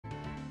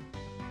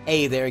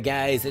Hey there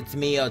guys, it's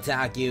me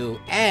Otaku,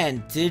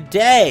 and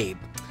today,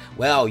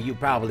 well, you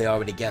probably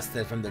already guessed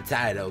it from the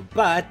title,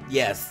 but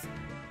yes,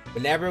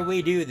 whenever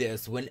we do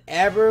this,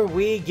 whenever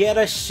we get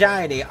a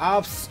shiny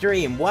off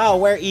stream while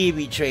we're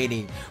EV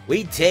trading,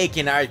 we take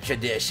in our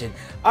tradition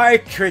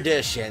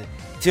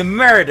to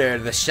murder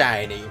the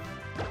shiny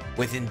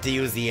with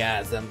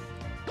enthusiasm.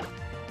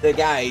 So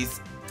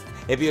guys,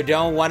 if you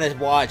don't want to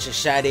watch a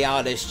shiny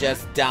artist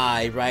just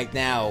die right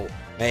now,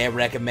 may I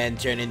recommend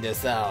turning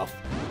this off.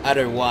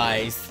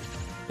 Otherwise,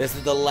 this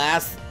is the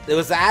last, it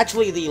was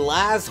actually the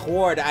last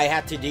horde I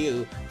had to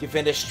do to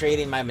finish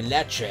trading my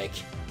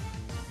Manectric.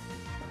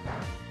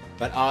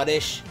 But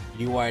Oddish,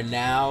 you are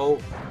now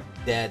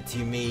dead to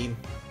me.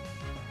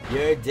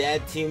 You're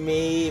dead to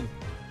me.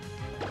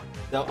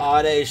 So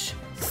Oddish,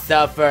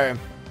 suffer.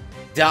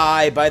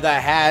 Die by the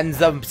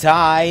hands of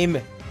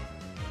time.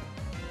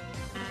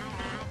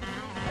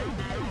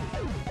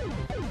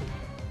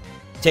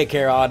 Take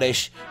care,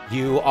 Oddish,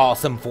 you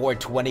awesome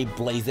 420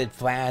 Blazed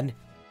fan.